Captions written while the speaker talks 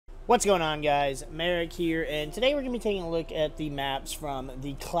What's going on, guys? MariK here, and today we're going to be taking a look at the maps from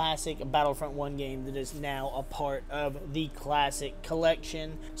the classic Battlefront 1 game that is now a part of the Classic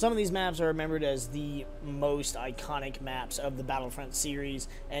Collection. Some of these maps are remembered as the most iconic maps of the Battlefront series,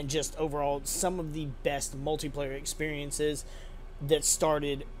 and just overall some of the best multiplayer experiences that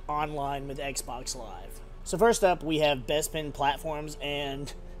started online with Xbox Live. So first up, we have best pin platforms,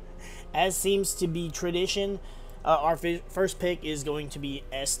 and as seems to be tradition, our first pick is going to be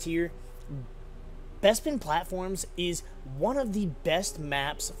S tier. Best Pin Platforms is one of the best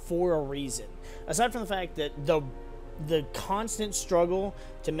maps for a reason. Aside from the fact that the constant struggle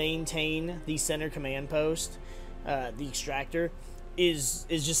to maintain the center command post, the extractor, is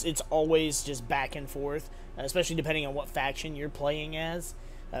just, it's always just back and forth, especially depending on what faction you're playing as.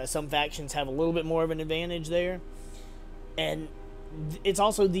 Some factions have a little bit more of an advantage there. And it's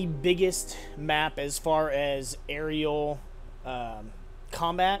also the biggest map as far as aerial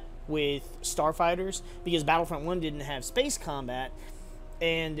combat with starfighters, because Battlefront 1 didn't have space combat,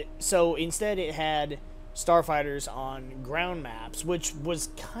 and so instead it had starfighters on ground maps, which was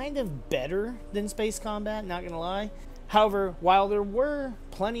kind of better than space combat, not gonna lie. However, while there were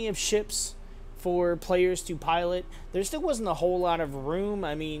plenty of ships for players to pilot, there still wasn't a whole lot of room.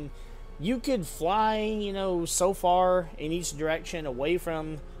 I mean, you could fly, so far in each direction away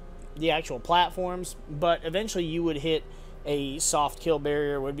from the actual platforms, but eventually you would hit a soft kill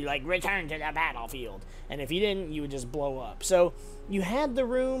barrier, would be like, return to the battlefield. And if you didn't, you would just blow up. So you had the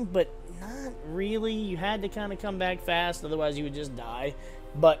room, but not really. You had to kind of come back fast, otherwise you would just die.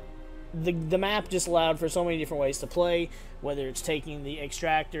 But the map just allowed for so many different ways to play, whether it's taking the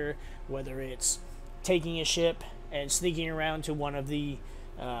extractor, whether it's taking a ship and sneaking around to one of the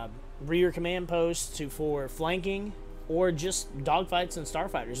rear command posts for flanking, or just dogfights and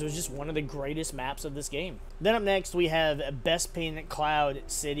starfighters. It was just one of the greatest maps of this game. Then up next, we have Best Pin Cloud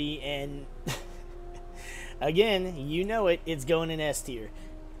City, and again, you know it, it's going in S tier.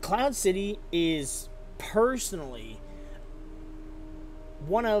 Cloud City is personally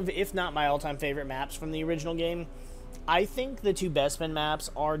one of, if not my all-time favorite maps from the original game. I think the two Best Pin maps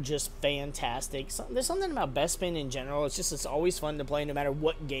are just fantastic. There's something about Best Pin in general. It's always fun to play no matter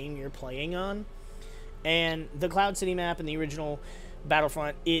what game you're playing on. And the Cloud City map in the original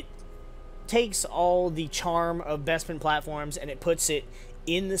Battlefront, it takes all the charm of Best Pin Platforms and it puts it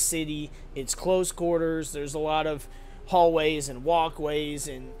in the city. It's close quarters. There's a lot of hallways and walkways,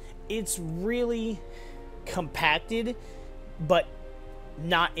 and it's really compacted, but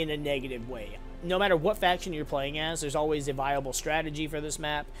not in a negative way. No matter what faction you're playing as, there's always a viable strategy for this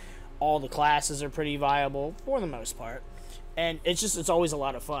map. All the classes are pretty viable for the most part. And it's always a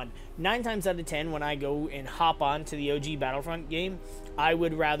lot of fun. 9 times out of 10, when I go and hop on to the OG Battlefront game, I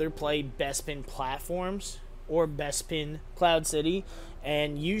would rather play Best Pin Platforms or Best Pin Cloud City.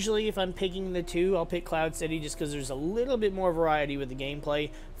 And usually if I'm picking the two, I'll pick Cloud City just because there's a little bit more variety with the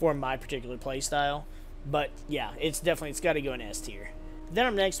gameplay for my particular playstyle. But yeah, it's got to go in S tier. Then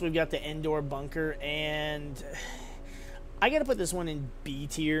up next, we've got the Indoor Bunker, and I got to put this one in B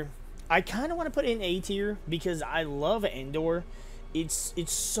tier. I kind of want to put it in A tier because I love Endor. It's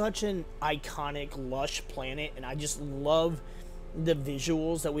such an iconic, lush planet, and I just love the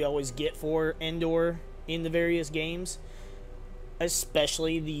visuals that we always get for Endor in the various games,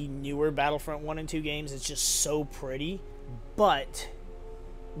 especially the newer Battlefront 1 and 2 games. It's just so pretty, but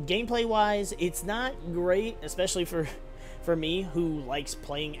gameplay-wise, it's not great, especially for me, who likes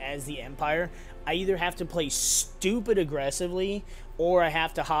playing as the Empire. I either have to play stupid aggressively, or I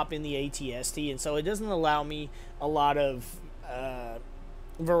have to hop in the ATST, and so it doesn't allow me a lot of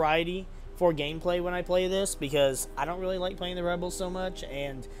variety for gameplay when I play this, because I don't really like playing the Rebels so much,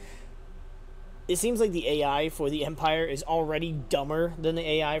 and it seems like the AI for the Empire is already dumber than the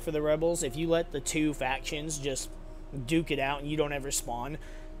AI for the Rebels. If you let the two factions just duke it out and you don't ever spawn,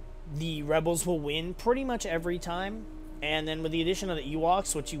 the Rebels will win pretty much every time. And then with the addition of the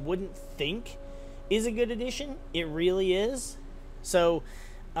Ewoks, which you wouldn't think is a good addition, it really is. So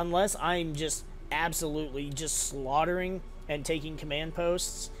unless I'm just absolutely just slaughtering and taking command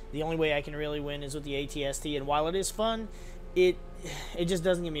posts, the only way I can really win is with the ATST. And while it is fun, it just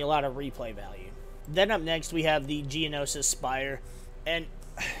doesn't give me a lot of replay value. Then up next, we have the Geonosis Spire. And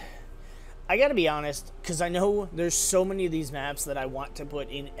I gotta be honest, because I know there's so many of these maps that I want to put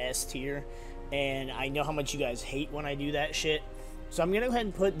in S tier, and I know how much you guys hate when I do that shit. So I'm going to go ahead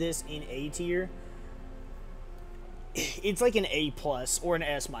and put this in A tier. It's like an A+ or an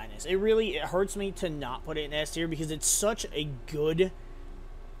S-. It hurts me to not put it in S tier because it's such a good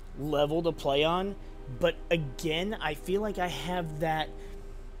level to play on. But again, I feel like I have that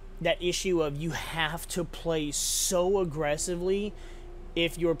issue of you have to play so aggressively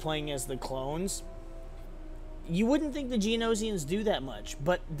if you're playing as the clones. You wouldn't think the Geonosians do that much,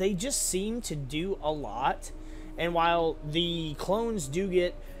 but they just seem to do a lot. And while the clones do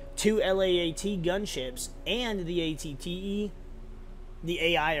get 2 LAAT gunships and the ATTE, the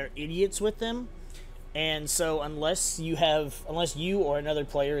AI are idiots with them. And so unless you or another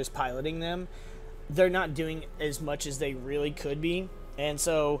player is piloting them, they're not doing as much as they really could be. And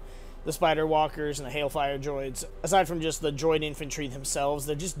so the Spider Walkers and the Hailfire droids, aside from just the droid infantry themselves,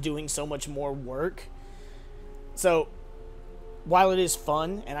 they're just doing so much more work. So while it is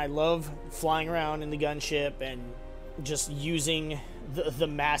fun, and I love flying around in the gunship and just using the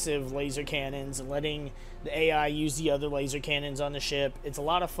massive laser cannons and letting the AI use the other laser cannons on the ship, it's a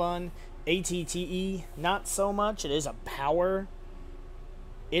lot of fun. ATTE, not so much. It is a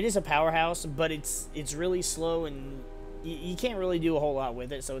powerhouse, but it's really slow, and you can't really do a whole lot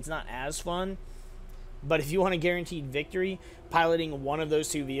with it, so it's not as fun. But if you want a guaranteed victory, piloting one of those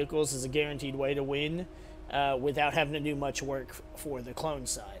 2 vehicles is a guaranteed way to win without having to do much work for the clone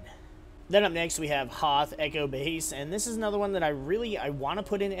side. Then up next we have Hoth Echo Base, and this is another one that I want to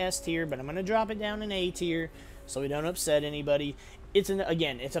put in S tier, but I'm going to drop it down in A tier so we don't upset anybody. It's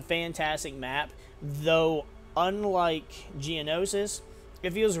a fantastic map, though unlike Geonosis,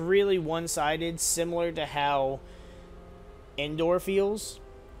 it feels really one-sided, similar to how Endor feels,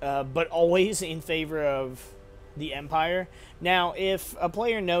 but always in favor of the Empire. Now, if a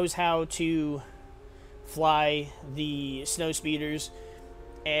player knows how to fly the snow speeders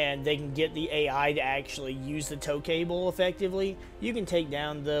and they can get the AI to actually use the tow cable effectively, you can take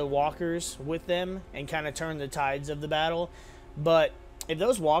down the walkers with them and kind of turn the tides of the battle. But if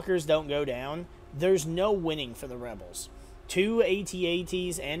those walkers don't go down, there's no winning for the rebels. 2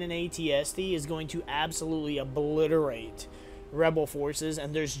 AT-ATs and an AT-ST is going to absolutely obliterate rebel forces,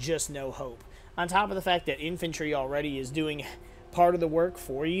 and there's just no hope. On top of the fact that infantry already is doing part of the work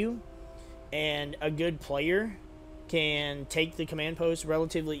for you, and a good player can take the command post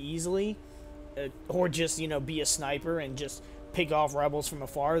relatively easily, or just, be a sniper and just pick off rebels from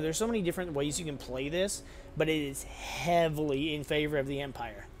afar. There's so many different ways you can play this, but it is heavily in favor of the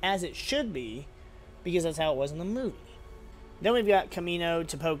Empire, as it should be, because that's how it was in the movie. Then we've got Camino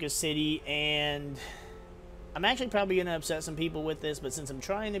to Poca City, and I'm actually probably going to upset some people with this, but since I'm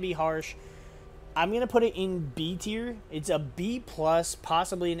trying to be harsh, I'm going to put it in B tier. It's a B+,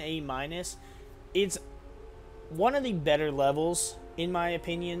 possibly an A-. It's one of the better levels, in my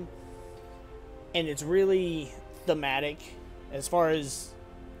opinion, and it's really thematic as far as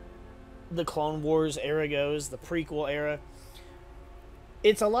the Clone Wars era goes, the prequel era.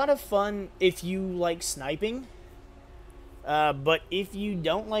 It's a lot of fun if you like sniping, but if you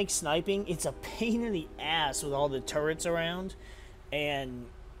don't like sniping, it's a pain in the ass with all the turrets around, and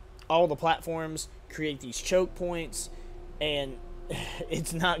all the platforms create these choke points, and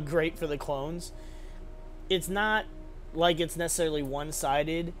it's not great for the clones. It's not like it's necessarily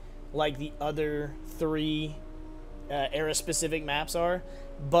one-sided like the other 3 era-specific maps are,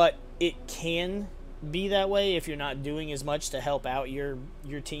 but it can be that way if you're not doing as much to help out your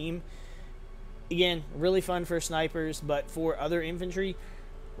team. Again, really fun for snipers, but for other infantry,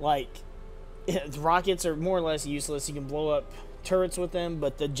 like, rockets are more or less useless. You can blow up turrets with them,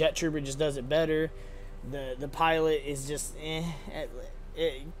 but the jet trooper just does it better. The pilot is just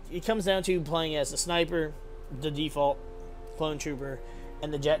it comes down to playing as a sniper, the default clone trooper,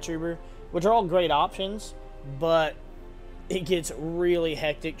 and the jet trooper, which are all great options, but it gets really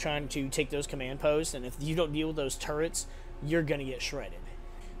hectic trying to take those command posts, and if you don't deal with those turrets, you're gonna get shredded.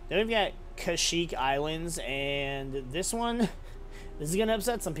 Then we've got Kashyyyk Islands, and this is gonna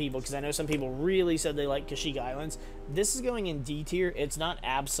upset some people, because I know some people really said they like Kashyyyk Islands. This is going in D tier. It's not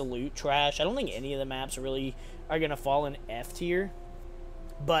absolute trash. I don't think any of the maps really are gonna fall in F tier,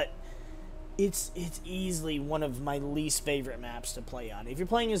 but it's easily one of my least favorite maps to play on. If you're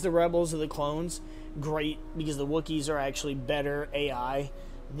playing as the Rebels or the Clones, great, because the Wookiees are actually better AI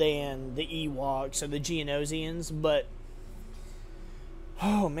than the Ewoks or the Geonosians, but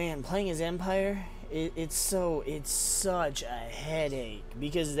oh man, playing as Empire, it's such a headache,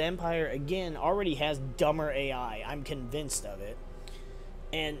 because the Empire, again, already has dumber AI. I'm convinced of it.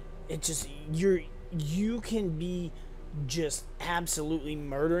 And it just, you can be just absolutely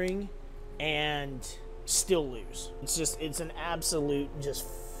murdering and still lose. It's an absolute just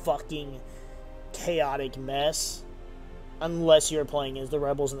fucking chaotic mess, unless you're playing as the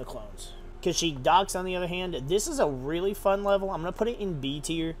Rebels and the Clones. Kashyyyk Docks, on the other hand, this is a really fun level. I'm going to put it in B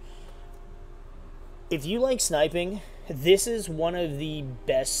tier. If you like sniping, this is one of the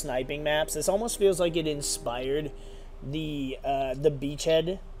best sniping maps. This almost feels like it inspired the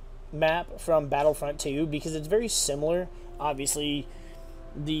beachhead map from Battlefront 2, because it's very similar. Obviously,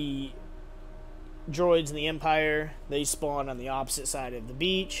 the droids and the Empire, they spawn on the opposite side of the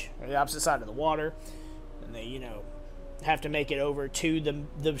beach, or the opposite side of the water, and they, you know, have to make it over to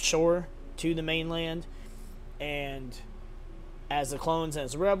the shore, to the mainland. And as the clones and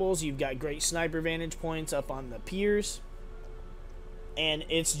as the rebels, you've got great sniper vantage points up on the piers, and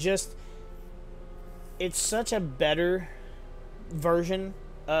it's such a better version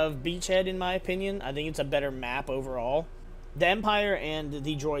of Beachhead, in my opinion. I think it's a better map overall. The Empire and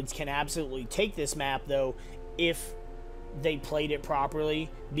the droids can absolutely take this map, though, if they played it properly,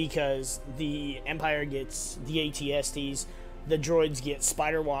 because the Empire gets the AT-STs, the droids get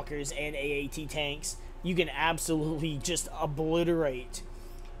Spider Walkers and AAT tanks. You can absolutely just obliterate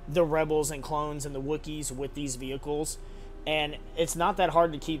the rebels and clones and the Wookiees with these vehicles, and it's not that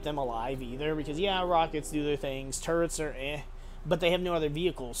hard to keep them alive either, because yeah, rockets do their things, turrets are but they have no other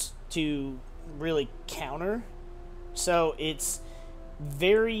vehicles to really counter. So it's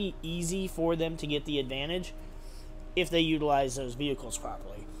very easy for them to get the advantage if they utilize those vehicles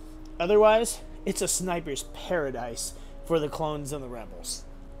properly. Otherwise, it's a sniper's paradise for the clones and the rebels.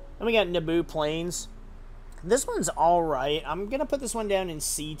 Then we got Naboo Plains. This one's alright. I'm going to put this one down in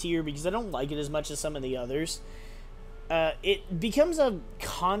C tier because I don't like it as much as some of the others. It becomes a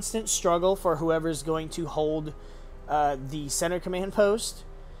constant struggle for whoever's going to hold the center command post,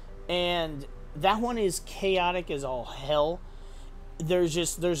 and that one is chaotic as all hell. There's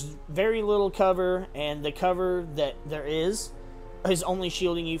very little cover, and the cover that there is only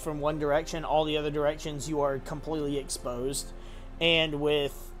shielding you from one direction. All the other directions you are completely exposed, and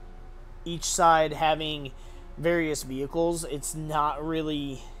with each side having various vehicles, it's not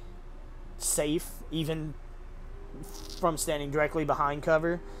really safe even from standing directly behind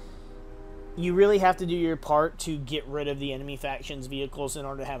cover. You really have to do your part to get rid of the enemy faction's vehicles in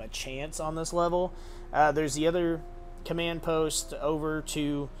order to have a chance on this level. There's the other command post over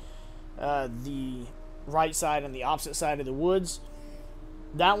to the right side and the opposite side of the woods.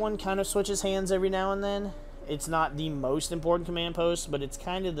 That one kind of switches hands every now and then. It's not the most important command post, but it's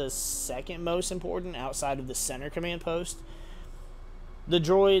kind of the second most important outside of the center command post. The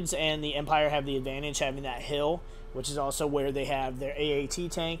droids and the Empire have the advantage having that hill, which is also where they have their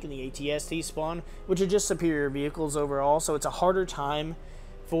AAT tank and the AT-ST spawn, which are just superior vehicles overall. So it's a harder time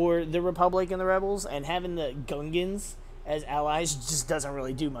for the Republic and the Rebels, and having the Gungans as allies just doesn't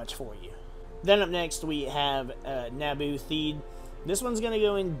really do much for you. Then up next we have Naboo Theed. This one's going to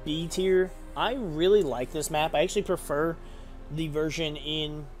go in B tier. I really like this map. I actually prefer the version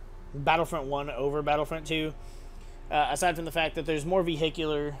in Battlefront 1 over Battlefront 2. Aside from the fact that there's more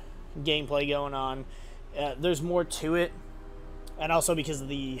vehicular gameplay going on, there's more to it, and also because of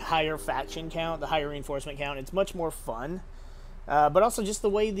the higher faction count, the higher reinforcement count, it's much more fun. But also just the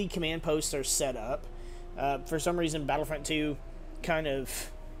way the command posts are set up. For some reason, Battlefront 2 kind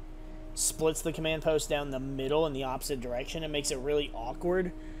of splits the command post down the middle in the opposite direction. It makes it really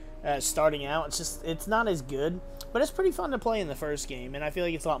awkward starting out. It's not as good, but it's pretty fun to play in the first game, and I feel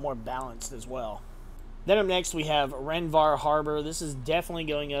like it's a lot more balanced as well. Then up next we have Renvar Harbor. This is definitely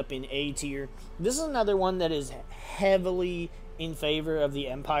going up in A tier. This is another one that is heavily in favor of the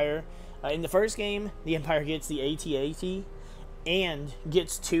Empire. In the first game, the Empire gets the AT-AT and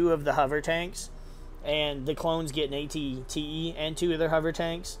gets 2 of the hover tanks, and the clones get an AT-TE and 2 of their hover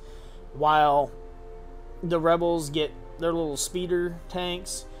tanks, while the Rebels get their little speeder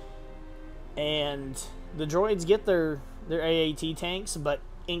tanks, and the droids get their AAT tanks, but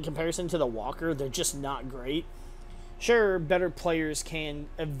in comparison to the Walker, they're just not great. Sure, better players can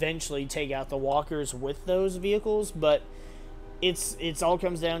eventually take out the Walkers with those vehicles, but it's all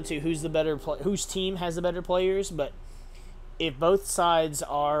comes down to whose team has the better players. But if both sides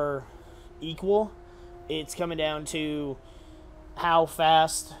are equal, it's coming down to how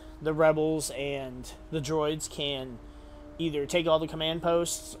fast the Rebels and the droids can either take all the command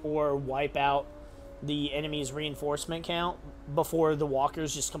posts or wipe out the enemy's reinforcement count before the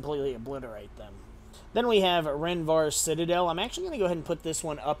Walkers just completely obliterate them. Then we have Renvar Citadel. I'm actually going to go ahead and put this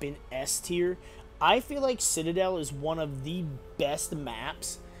one up in S tier. I feel like Citadel is one of the best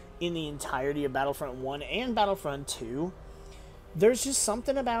maps in the entirety of Battlefront 1 and Battlefront 2. There's just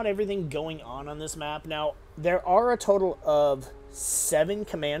something about everything going on this map. Now, there are a total of 7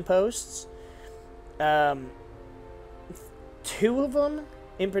 command posts. 2 of them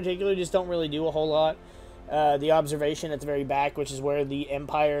in particular just don't really do a whole lot. The observation at the very back, which is where the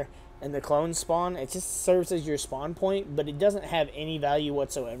Empire and the clones spawn, it just serves as your spawn point, but it doesn't have any value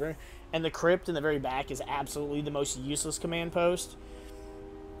whatsoever. And the crypt in the very back is absolutely the most useless command post.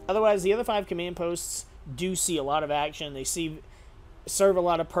 Otherwise, the other 5 command posts do see a lot of action. They serve a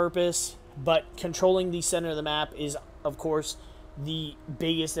lot of purpose, but controlling the center of the map is, of course, the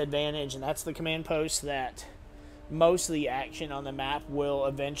biggest advantage, and that's the command post that most of the action on the map will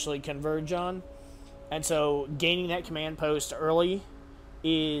eventually converge on. And so gaining that command post early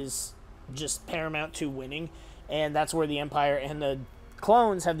is just paramount to winning, and that's where the Empire and the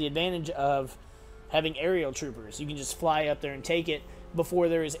clones have the advantage of having aerial troopers. You can just fly up there and take it before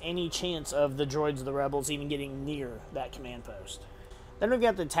there is any chance of the droids of the rebels even getting near that command post. Then we've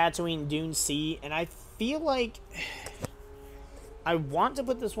got the Tatooine Dune Sea, and I feel like I want to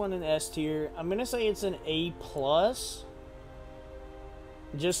put this one in S tier. I'm going to say it's an A+.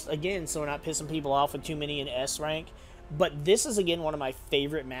 Just, again, so we're not pissing people off with too many in S rank. But this is, again, one of my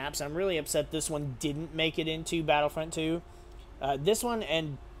favorite maps. I'm really upset this one didn't make it into Battlefront 2. This one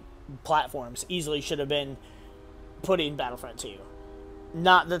and platforms easily should have been put in Battlefront 2.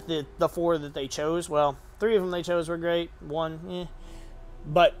 Not that the 4 that they chose, well, 3 of them they chose were great. 1, eh.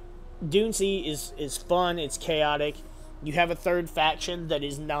 But Dune Sea is fun. It's chaotic. You have a third faction that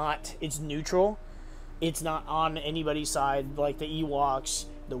is not, it's neutral. It's not on anybody's side, like the Ewoks,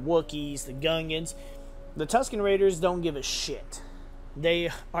 the Wookiees, the Gungans. The Tusken Raiders don't give a shit.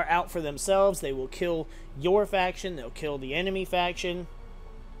 They are out for themselves. They will kill your faction. They'll kill the enemy faction.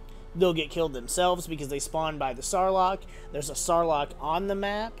 They'll get killed themselves because they spawn by the Sarlacc. There's a Sarlacc on the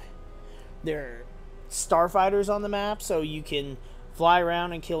map. There are starfighters on the map, so you can fly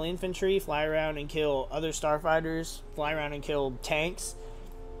around and kill infantry, fly around and kill other starfighters, fly around and kill tanks.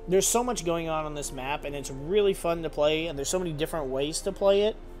 There's so much going on this map, and it's really fun to play, and there's so many different ways to play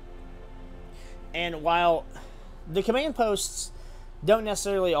it. And while the command posts don't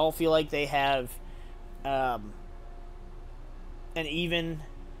necessarily all feel like they have an even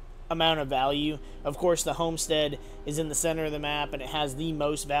amount of value, of course the homestead is in the center of the map, and it has the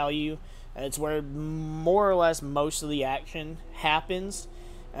most value. It's where more or less most of the action happens,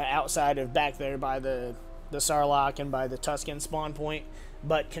 outside of back there by the Sarlacc and by the Tusken spawn point.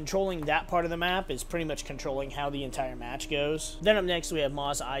 But controlling that part of the map is pretty much controlling how the entire match goes. Then up next we have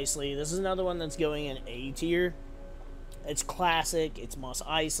Mos Eisley. This is another one that's going in A tier. It's classic, it's Mos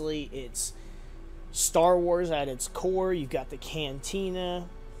Eisley, it's Star Wars at its core. You've got the cantina,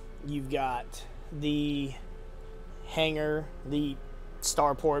 you've got the hangar, the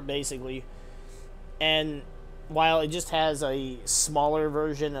starport basically. And while it just has a smaller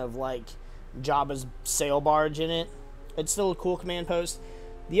version of like Jabba's sail barge in it, it's still a cool command post.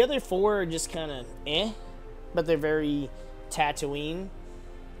 The other 4 are just kind of eh, but they're very Tatooine.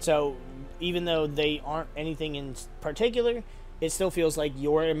 So even though they aren't anything in particular, it still feels like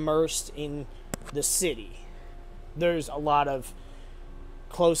you're immersed in the city. There's a lot of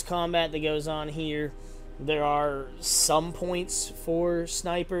close combat that goes on here. There are some points for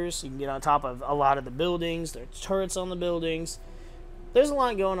snipers. You can get on top of a lot of the buildings. There's turrets on the buildings. There's a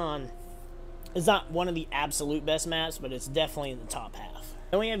lot going on. It's not one of the absolute best maps, but it's definitely in the top half.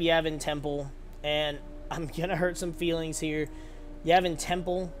 Then we have Yavin Temple, and I'm going to hurt some feelings here. Yavin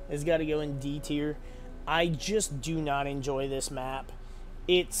Temple has got to go in D tier. I just do not enjoy this map.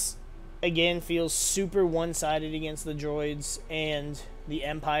 It's, again, feels super one-sided against the droids and the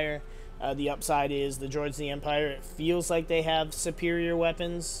Empire. The upside is the droids and the Empire, it feels like they have superior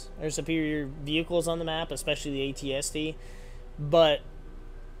weapons or superior vehicles on the map, especially the AT-ST. But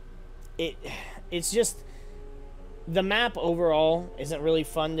it's just, the map overall isn't really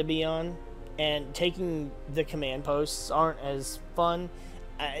fun to be on, and taking the command posts aren't as fun.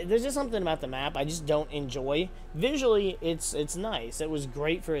 There's just something about the map I just don't enjoy. Visually, it's nice. It was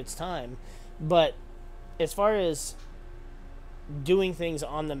great for its time, but as far as doing things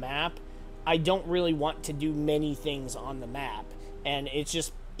on the map, I don't really want to do many things on the map, and it's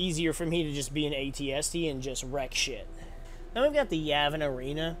just easier for me to just be an AT-ST and just wreck shit. Then we've got the Yavin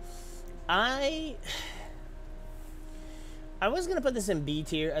Arena. I was going to put this in B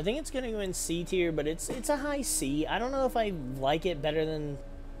tier. I think it's going to go in C tier, but it's a high C. I don't know if I like it better than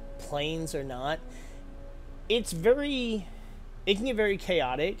Plains or not. It can get very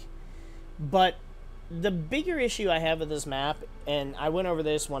chaotic, but the bigger issue I have with this map, and I went over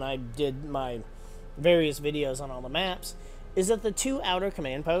this when I did my various videos on all the maps, is that the 2 outer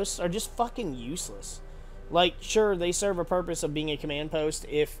command posts are just fucking useless. Like, sure, they serve a purpose of being a command post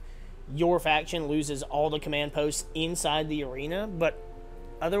if your faction loses all the command posts inside the arena, but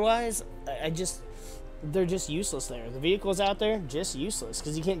otherwise, they're just useless there. The vehicles out there, just useless,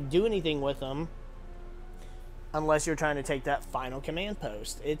 because you can't do anything with them unless you're trying to take that final command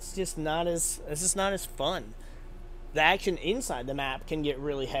post. It's just not as fun. The action inside the map can get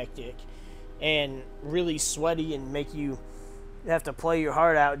really hectic and really sweaty and make you have to play your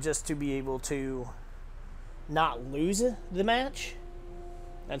heart out just to be able to not lose the match.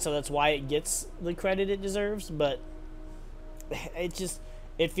 And so that's why it gets the credit it deserves. But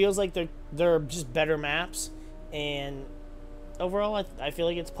it feels like they're just better maps, and overall I feel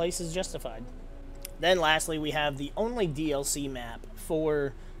like its place is justified. Then lastly, we have the only DLC map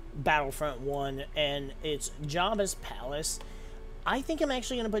for Battlefront 1, and it's Jabba's Palace. I think I'm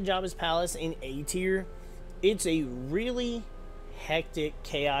actually going to put Jabba's Palace in A tier. It's a really hectic,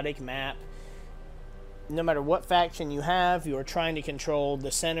 chaotic map. No matter what faction you have, you are trying to control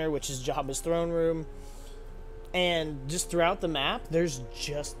the center, which is Jabba's throne room. And just throughout the map, there's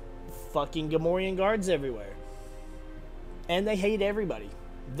just fucking Gamorrean guards everywhere. And they hate everybody.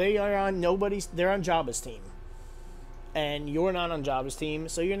 They're on Jabba's team. And you're not on Jabba's team,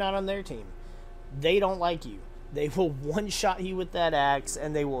 so you're not on their team. They don't like you. They will one-shot you with that axe,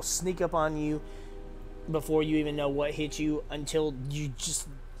 and they will sneak up on you before you even know what hit you until you just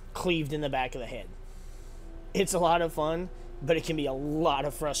cleaved in the back of the head. It's a lot of fun, but it can be a lot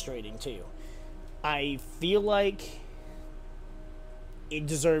of frustrating too. I feel like it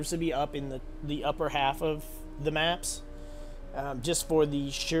deserves to be up in the upper half of the maps, just for the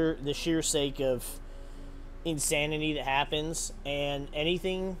sheer sake of insanity that happens, and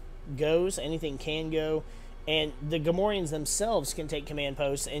anything goes, anything can go, and the Gamorreans themselves can take command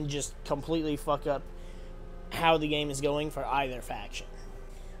posts and just completely fuck up how the game is going for either faction.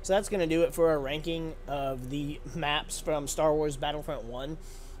 So that's going to do it for our ranking of the maps from Star Wars Battlefront 1.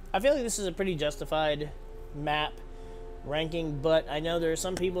 I feel like this is a pretty justified map ranking, but I know there are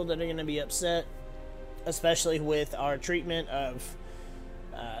some people that are going to be upset, especially with our treatment of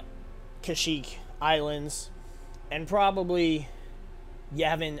Kashyyyk Islands, and probably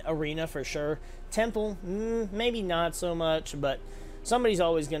Yavin Arena for sure. Temple, maybe not so much, but somebody's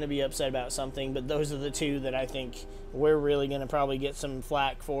always going to be upset about something, but those are the two that I think we're really going to probably get some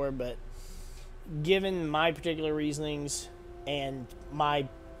flack for. But given my particular reasonings and my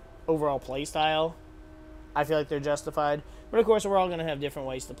overall play style, I feel like they're justified. But of course, we're all going to have different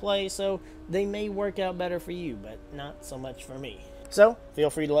ways to play, so they may work out better for you, but not so much for me. So feel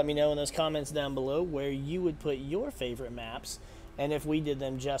free to let me know in those comments down below where you would put your favorite maps, and if we did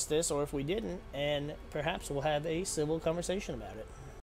them justice or if we didn't, and perhaps we'll have a civil conversation about it.